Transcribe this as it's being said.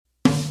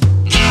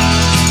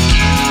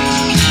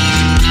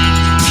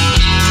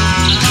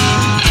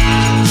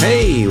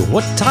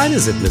What time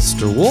is it,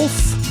 Mr. Wolf?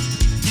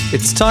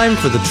 It's time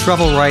for the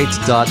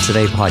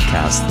TravelRight.today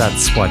podcast.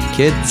 That's what,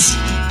 kids?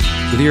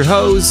 With your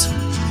hose.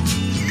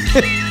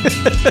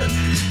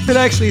 It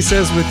actually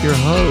says with your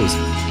hose.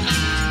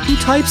 Who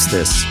types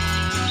this?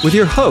 With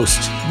your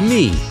host,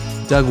 me,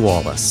 Doug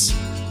Wallace.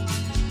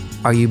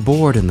 Are you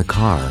bored in the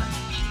car?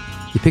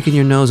 You picking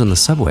your nose on the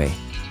subway?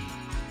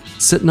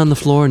 Sitting on the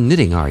floor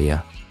knitting, are you?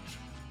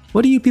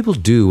 What do you people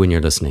do when you're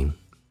listening?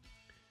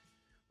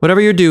 Whatever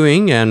you're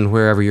doing and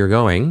wherever you're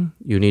going,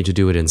 you need to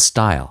do it in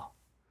style.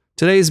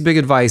 Today's big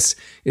advice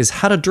is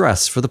how to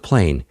dress for the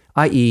plane,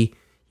 i.e.,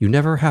 you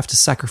never have to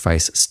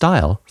sacrifice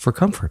style for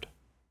comfort.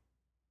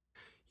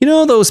 You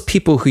know those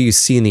people who you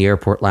see in the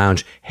airport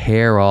lounge,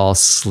 hair all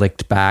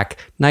slicked back,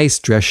 nice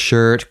dress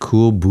shirt,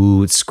 cool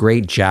boots,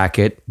 great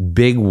jacket,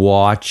 big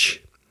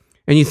watch,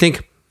 and you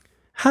think,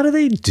 how do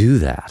they do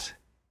that?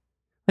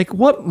 Like,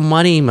 what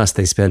money must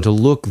they spend to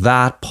look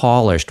that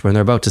polished when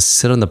they're about to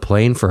sit on the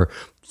plane for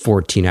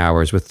 14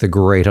 hours with the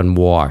great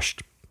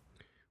unwashed?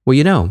 Well,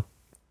 you know,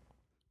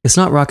 it's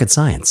not rocket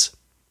science.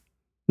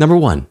 Number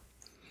one,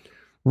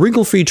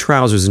 wrinkle-free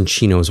trousers and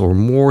chinos are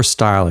more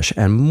stylish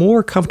and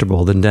more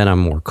comfortable than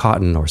denim or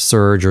cotton or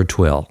serge or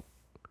twill.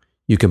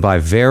 You can buy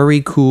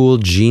very cool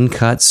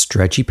jean-cut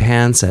stretchy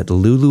pants at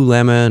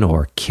Lululemon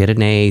or Kid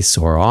and Ace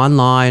or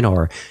online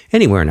or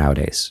anywhere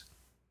nowadays.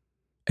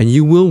 And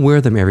you will wear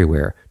them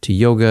everywhere, to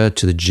yoga,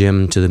 to the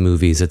gym, to the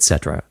movies,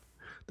 etc.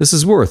 This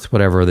is worth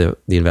whatever the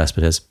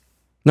investment is.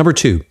 Number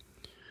two,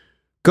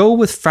 go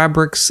with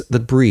fabrics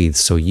that breathe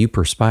so you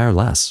perspire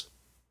less.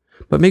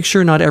 But make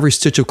sure not every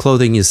stitch of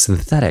clothing is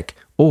synthetic,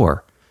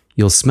 or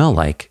you'll smell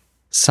like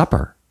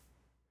supper.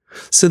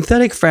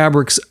 Synthetic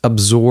fabrics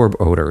absorb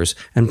odors,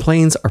 and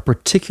planes are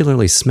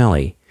particularly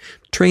smelly.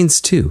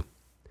 Trains too.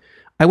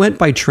 I went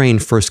by train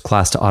first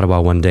class to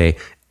Ottawa one day,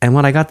 and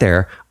when I got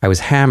there, I was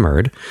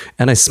hammered,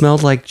 and I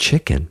smelled like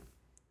chicken.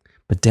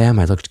 But damn,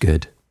 I looked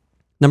good.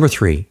 Number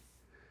three,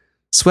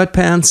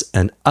 sweatpants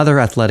and other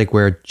athletic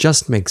wear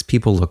just makes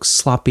people look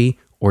sloppy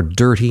or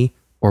dirty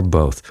or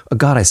both. Oh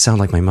God, I sound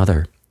like my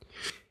mother.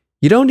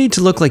 You don't need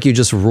to look like you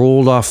just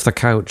rolled off the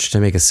couch to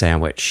make a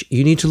sandwich.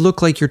 You need to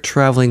look like you're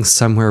traveling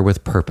somewhere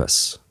with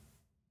purpose.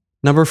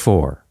 Number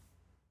four,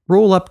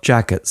 roll up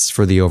jackets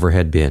for the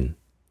overhead bin.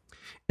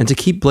 And to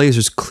keep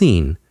blazers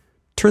clean,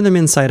 turn them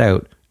inside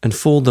out and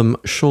fold them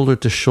shoulder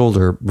to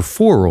shoulder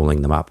before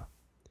rolling them up.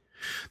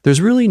 There's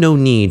really no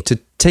need to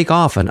take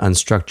off an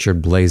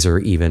unstructured blazer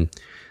even.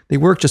 They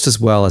work just as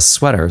well as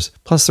sweaters,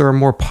 plus there are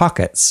more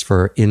pockets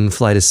for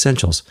in-flight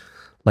essentials,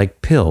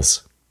 like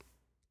pills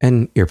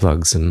and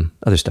earplugs and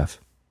other stuff.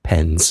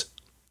 Pens.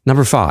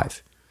 Number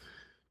five,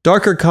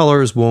 darker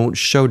colors won't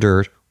show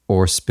dirt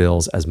or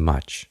spills as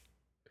much.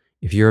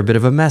 If you're a bit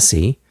of a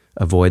messy,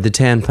 avoid the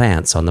tan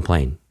pants on the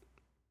plane.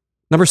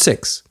 Number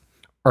six,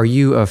 are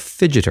you a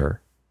fidgeter?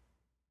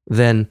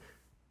 Then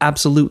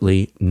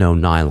absolutely no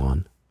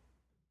nylon.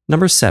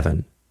 Number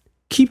seven,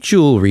 keep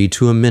jewelry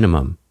to a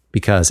minimum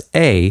because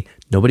A,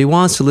 nobody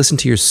wants to listen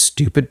to your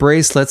stupid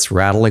bracelets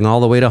rattling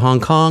all the way to Hong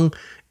Kong,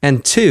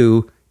 and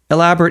two,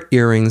 elaborate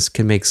earrings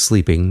can make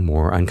sleeping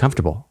more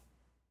uncomfortable.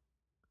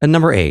 And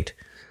number eight,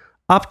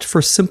 opt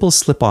for simple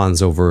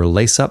slip-ons over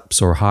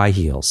lace-ups or high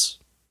heels.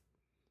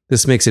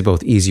 This makes it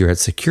both easier at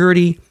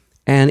security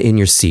and in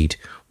your seat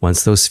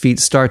once those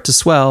feet start to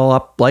swell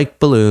up like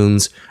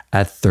balloons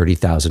at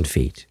 30,000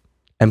 feet.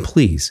 And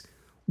please,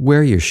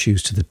 wear your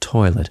shoes to the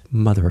toilet,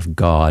 mother of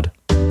God.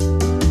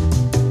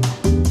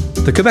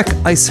 The Quebec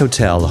Ice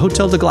Hotel,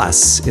 Hôtel de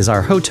Glace, is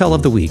our hotel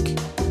of the week.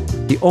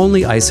 The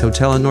only ice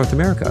hotel in North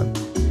America.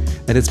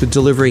 And it's been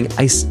delivering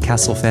ice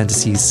castle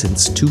fantasies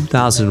since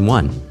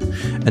 2001.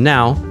 And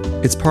now,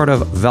 it's part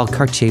of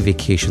Valcartier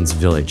Vacations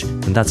Village,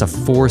 and that's a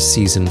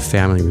 4-season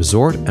family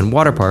resort and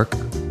water park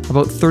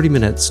about 30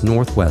 minutes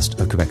northwest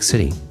of Quebec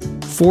City.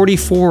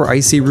 44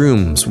 icy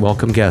rooms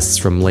welcome guests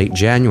from late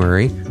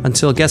January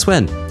until, guess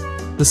when?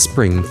 The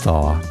spring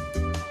thaw.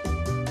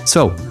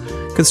 So,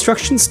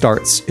 construction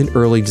starts in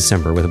early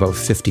December with about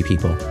 50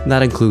 people, and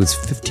that includes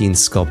 15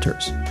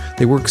 sculptors.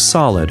 They work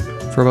solid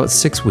for about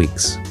 6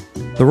 weeks.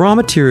 The raw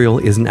material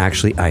isn't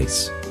actually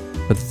ice,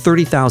 but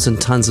 30,000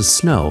 tons of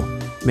snow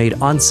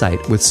made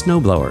on-site with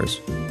snowblowers,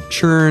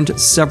 churned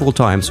several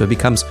times so it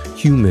becomes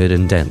humid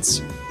and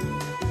dense.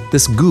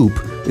 This goop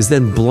is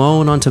then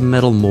blown onto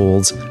metal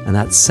molds, and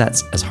that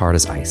sets as hard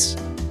as ice.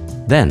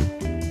 Then,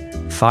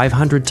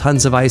 500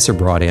 tons of ice are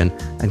brought in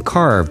and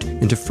carved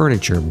into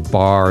furniture,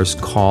 bars,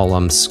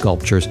 columns,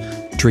 sculptures,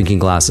 drinking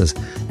glasses,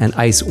 and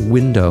ice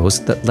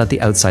windows that let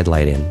the outside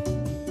light in.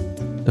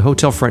 The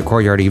hotel front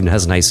courtyard even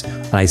has an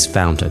ice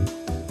fountain.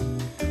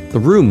 The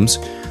rooms,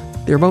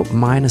 they're about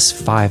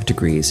 -5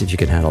 degrees, if you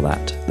can handle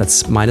that.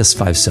 That's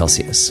 -5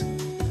 Celsius.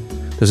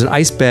 There's an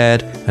ice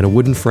bed and a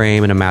wooden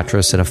frame and a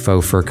mattress and a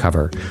faux fur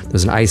cover.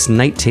 There's an ice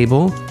night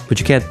table, but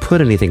you can't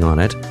put anything on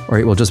it or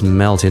it will just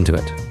melt into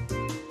it.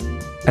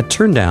 At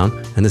turndown,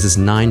 and this is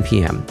 9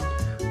 p.m.,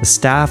 the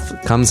staff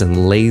comes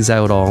and lays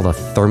out all the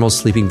thermal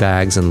sleeping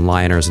bags and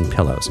liners and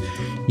pillows.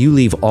 You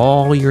leave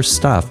all your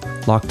stuff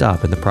locked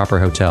up in the proper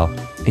hotel,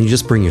 and you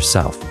just bring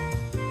yourself.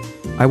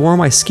 I wore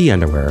my ski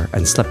underwear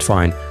and slept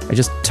fine. I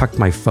just tucked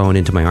my phone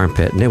into my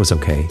armpit and it was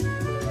okay.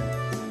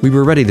 We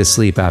were ready to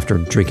sleep after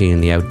drinking in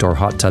the outdoor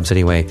hot tubs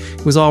anyway.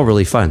 It was all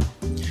really fun.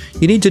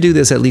 You need to do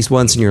this at least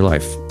once in your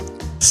life.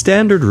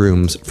 Standard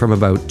rooms from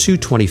about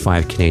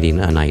 $225 Canadian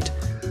a night.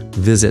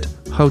 Visit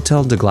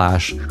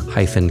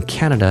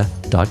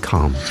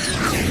hoteldeglash-canada.com.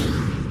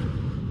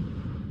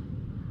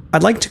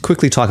 I'd like to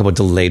quickly talk about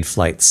delayed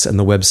flights and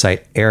the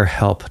website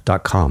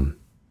airhelp.com.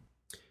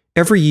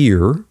 Every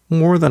year,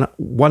 more than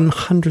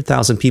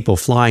 100,000 people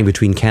flying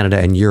between Canada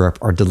and Europe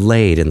are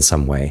delayed in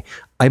some way.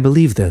 I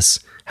believe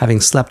this,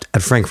 having slept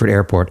at Frankfurt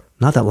Airport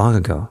not that long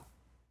ago.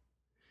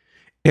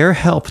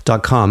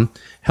 Airhelp.com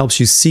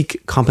helps you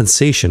seek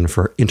compensation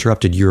for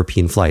interrupted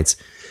European flights.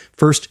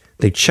 First,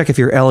 they check if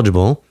you're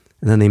eligible,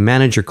 and then they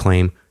manage your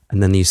claim,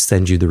 and then they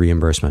send you the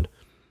reimbursement.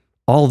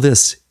 All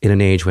this in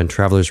an age when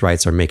travelers'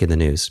 rights are making the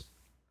news.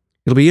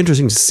 It'll be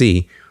interesting to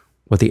see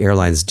what the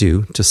airlines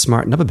do to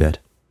smarten up a bit.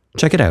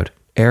 Check it out,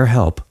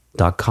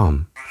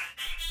 airhelp.com.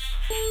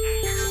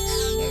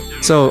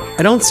 So,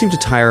 I don't seem to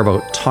tire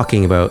about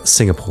talking about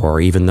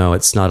Singapore, even though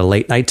it's not a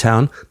late night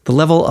town. The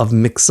level of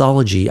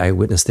mixology I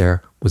witnessed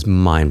there was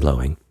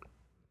mind-blowing.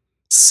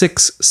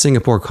 6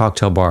 Singapore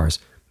cocktail bars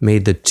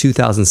made the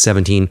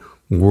 2017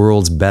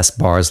 World's Best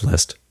Bars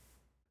list.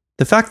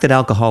 The fact that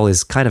alcohol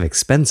is kind of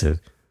expensive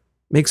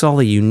makes all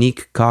the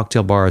unique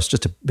cocktail bars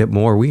just a bit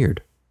more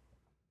weird.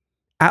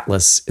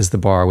 Atlas is the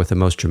bar with the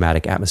most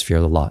dramatic atmosphere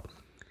of the lot.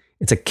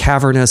 It's a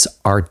cavernous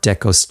Art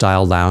Deco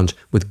style lounge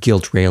with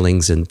gilt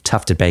railings and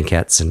tufted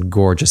banquettes and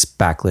gorgeous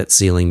backlit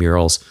ceiling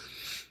murals.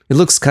 It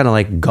looks kind of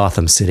like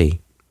Gotham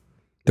City.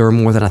 There are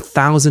more than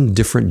 1,000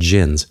 different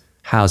gins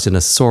housed in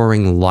a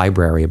soaring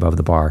library above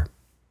the bar.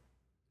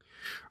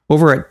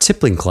 Over at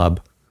Tippling Club,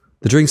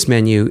 the drinks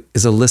menu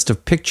is a list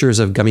of pictures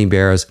of gummy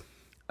bears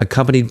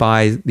accompanied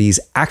by these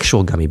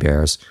actual gummy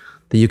bears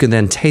that you can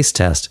then taste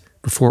test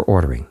before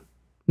ordering.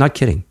 Not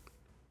kidding.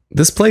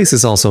 This place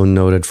is also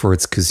noted for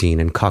its cuisine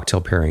and cocktail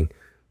pairing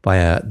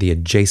by the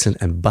adjacent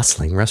and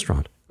bustling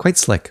restaurant. Quite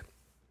slick.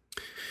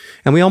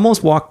 And we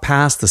almost walked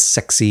past the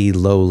sexy,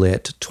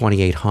 low-lit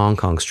 28 Hong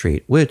Kong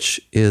Street, which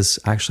is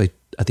actually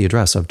at the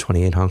address of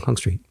 28 Hong Kong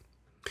Street.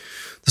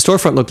 The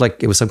storefront looked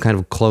like it was some kind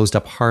of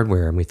closed-up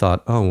hardware, and we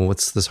thought, oh, well,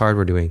 what's this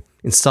hardware doing?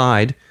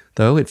 Inside,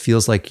 though, it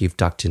feels like you've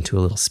ducked into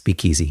a little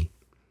speakeasy.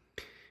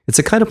 It's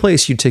the kind of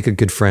place you'd take a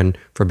good friend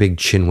for a big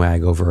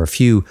chinwag over a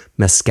few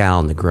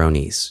mezcal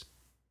Negronis.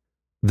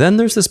 Then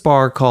there's this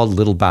bar called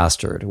Little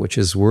Bastard, which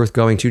is worth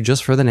going to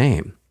just for the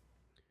name.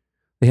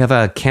 They have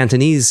a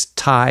Cantonese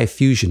Thai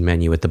fusion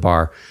menu at the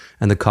bar,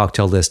 and the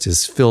cocktail list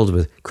is filled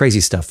with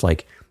crazy stuff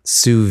like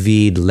sous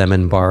vide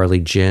lemon barley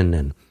gin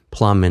and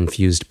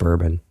plum-infused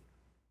bourbon.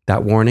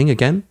 That warning,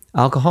 again,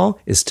 alcohol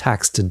is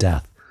taxed to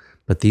death,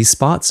 but these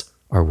spots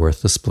are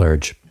worth the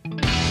splurge.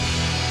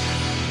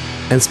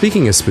 And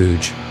speaking of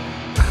spooge,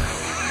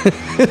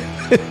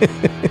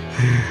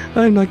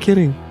 I'm not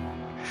kidding.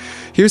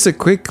 Here's a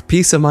quick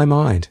piece of my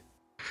mind.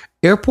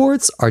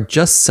 Airports are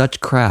just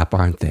such crap,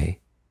 aren't they?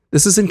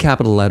 This is in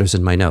capital letters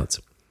in my notes.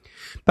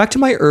 Back to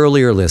my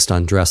earlier list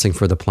on dressing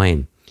for the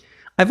plane.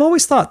 I've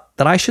always thought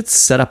that I should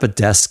set up a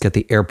desk at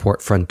the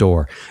airport front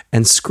door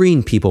and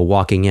screen people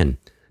walking in.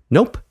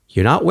 Nope,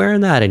 you're not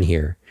wearing that in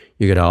here.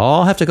 You're going to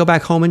all have to go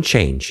back home and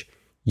change.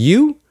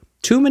 You,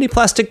 too many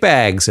plastic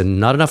bags and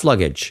not enough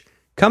luggage.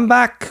 Come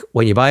back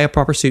when you buy a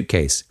proper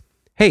suitcase.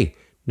 Hey,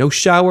 no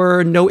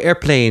shower, no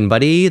airplane,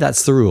 buddy.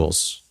 That's the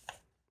rules.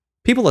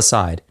 People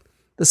aside,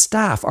 the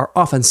staff are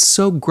often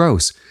so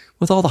gross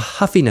with all the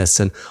huffiness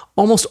and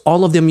almost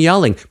all of them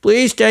yelling,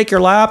 please take your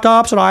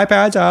laptops and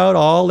iPads out,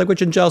 all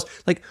liquids and gels.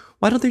 Like,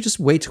 why don't they just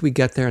wait till we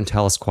get there and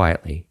tell us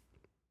quietly?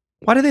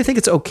 Why do they think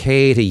it's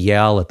okay to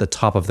yell at the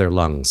top of their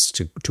lungs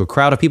to a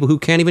crowd of people who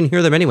can't even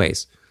hear them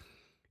anyways?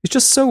 It's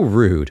just so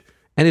rude,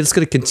 and it's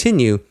going to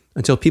continue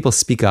until people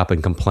speak up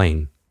and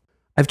complain.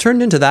 I've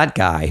turned into that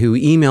guy who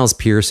emails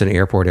Pearson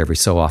Airport every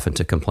so often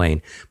to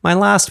complain. My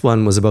last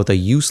one was about the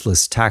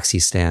useless taxi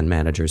stand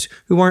managers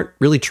who aren't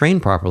really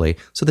trained properly,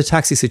 so the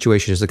taxi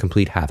situation is a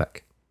complete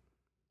havoc.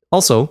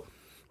 Also,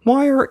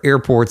 why are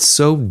airports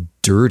so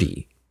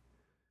dirty?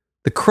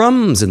 The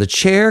crumbs in the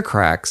chair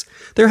cracks.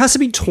 There has to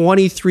be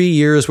 23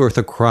 years worth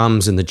of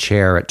crumbs in the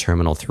chair at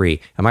Terminal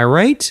 3. Am I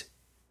right?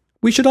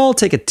 We should all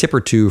take a tip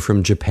or two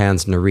from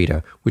Japan's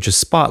Narita, which is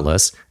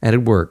spotless, and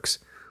it works.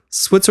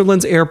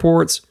 Switzerland's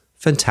airports,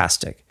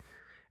 fantastic.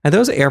 And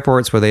those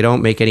airports where they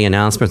don't make any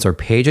announcements or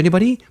page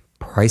anybody,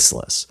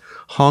 priceless.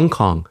 Hong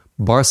Kong,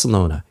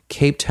 Barcelona,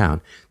 Cape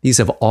Town, these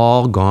have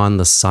all gone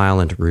the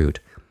silent route.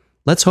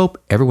 Let's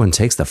hope everyone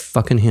takes the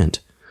fucking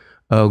hint.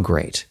 Oh,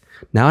 great.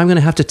 Now I'm going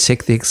to have to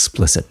tick the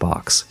explicit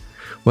box.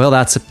 Well,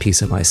 that's a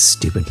piece of my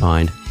stupid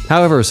mind,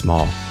 however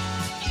small.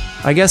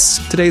 I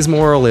guess today's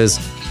moral is,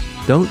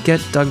 don't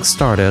get Doug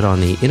started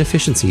on the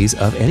inefficiencies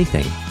of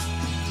anything.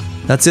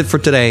 That's it for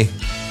today.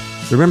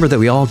 Remember that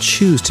we all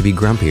choose to be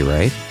grumpy,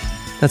 right?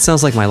 That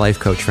sounds like my life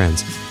coach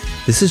friends.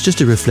 This is just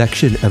a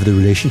reflection of the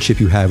relationship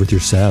you have with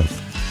yourself.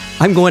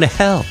 I'm going to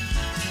hell.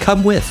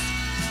 Come with.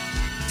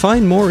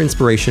 Find more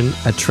inspiration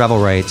at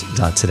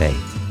travelright.today.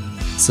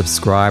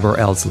 Subscribe or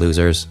else,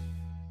 losers.